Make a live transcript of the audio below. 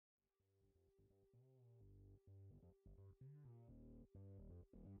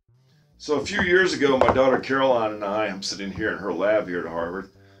So a few years ago, my daughter Caroline and I'm sitting here in her lab here at Harvard.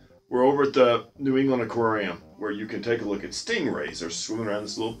 We're over at the New England Aquarium where you can take a look at stingrays. They're swimming around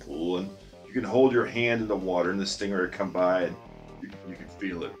this little pool and you can hold your hand in the water and the stingray will come by and you can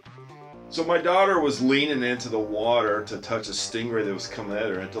feel it. So my daughter was leaning into the water to touch a stingray that was coming at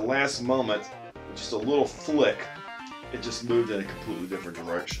her. At the last moment, with just a little flick, it just moved in a completely different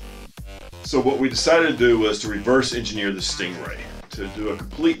direction. So what we decided to do was to reverse engineer the stingray, to do a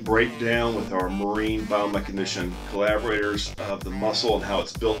complete breakdown with our marine biomechanician collaborators of the muscle and how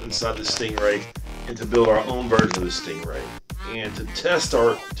it's built inside the stingray, and to build our own version of the stingray, and to test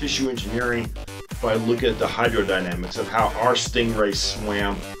our tissue engineering by looking at the hydrodynamics of how our stingray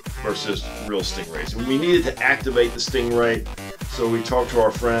swam versus real stingrays. And we needed to activate the stingray, so we talked to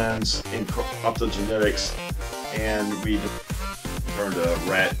our friends in optogenetics and we turned a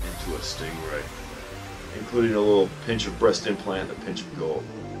rat into a stingray, including a little pinch of breast implant and a pinch of gold.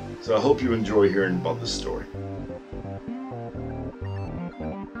 So I hope you enjoy hearing about this story.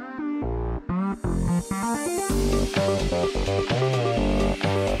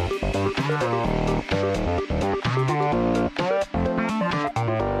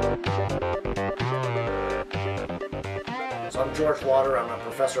 So I'm George Water. I'm a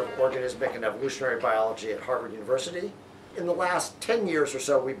professor of organismic and evolutionary biology at Harvard University. In the last 10 years or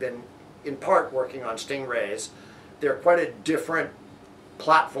so, we've been in part working on stingrays. They're quite a different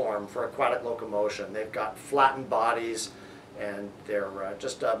platform for aquatic locomotion. They've got flattened bodies and they're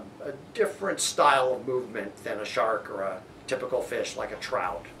just a different style of movement than a shark or a typical fish like a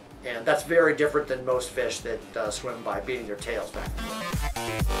trout. And that's very different than most fish that swim by beating their tails back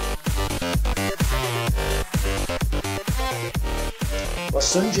and forth. Well,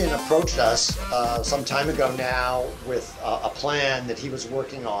 Sungjin approached us some time ago now with a plan that he was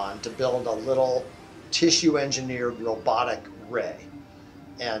working on to build a little tissue-engineered robotic ray.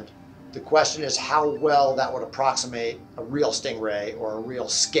 And the question is how well that would approximate a real stingray or a real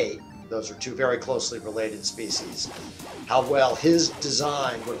skate. Those are two very closely related species. How well his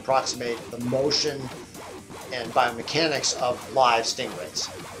design would approximate the motion and biomechanics of live stingrays.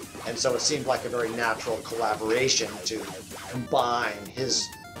 And so it seemed like a very natural collaboration to combine his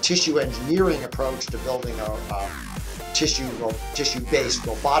tissue engineering approach to building a tissue-based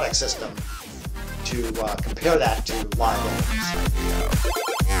robotic system to compare that to live animals.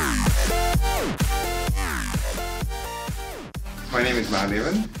 My name is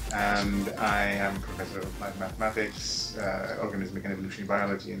Mahadevan, and I am professor of applied mathematics, organismic and evolutionary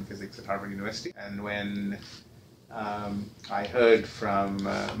biology and physics at Harvard University. And when I heard from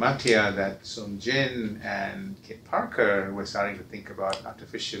Mattia that Sungjin and Kit Parker were starting to think about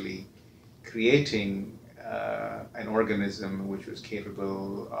artificially creating an organism which was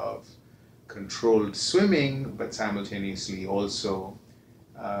capable of controlled swimming, but simultaneously also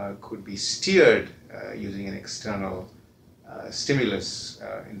could be steered using an external stimulus,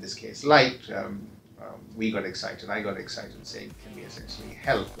 in this case light, we got excited, I got excited, saying, can we essentially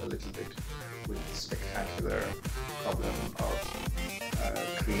help a little bit with the spectacular problem of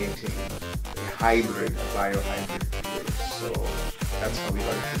creating a hybrid, a biohybrid fluid. So that's how we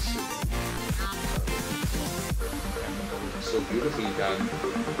got interested. And so beautifully done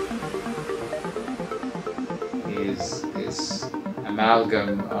is this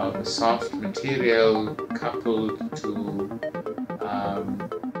amalgam of a soft material coupled to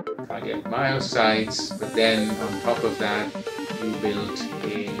cardiac myocytes, but then on top of that you built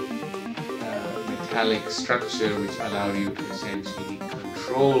a metallic structure which allowed you to essentially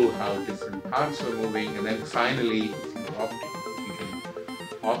control how different parts were moving, and then finally you can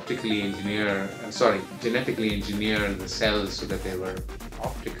genetically engineer the cells so that they were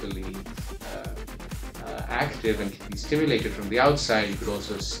optically active and can be stimulated from the outside. You could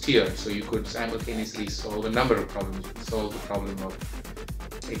also steer, so you could simultaneously solve a number of problems. You could solve the problem of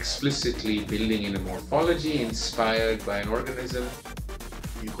explicitly building in a morphology inspired by an organism.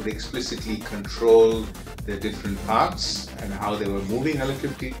 You could explicitly control the different parts and how they were moving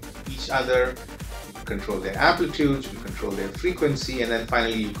relative to each other. You could control their amplitude, you could control their frequency, and then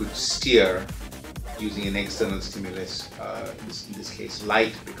finally you could steer using an external stimulus, in this case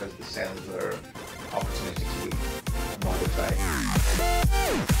light, because the cells were opportunistically modified.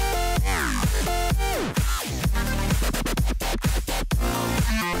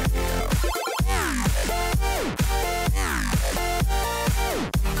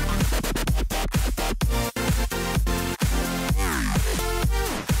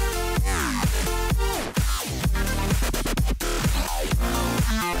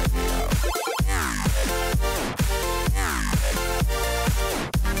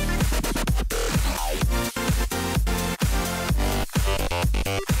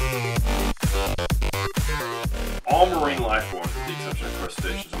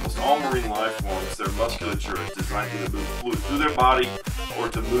 temperature is designed to move fluid through their body or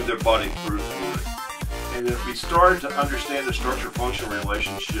to move their body through fluid. And if we started to understand the structure-function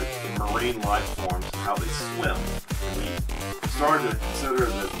relationships in marine life forms and how they swim, and we started to consider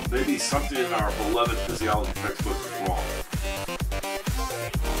that maybe something in our beloved physiology textbook is wrong.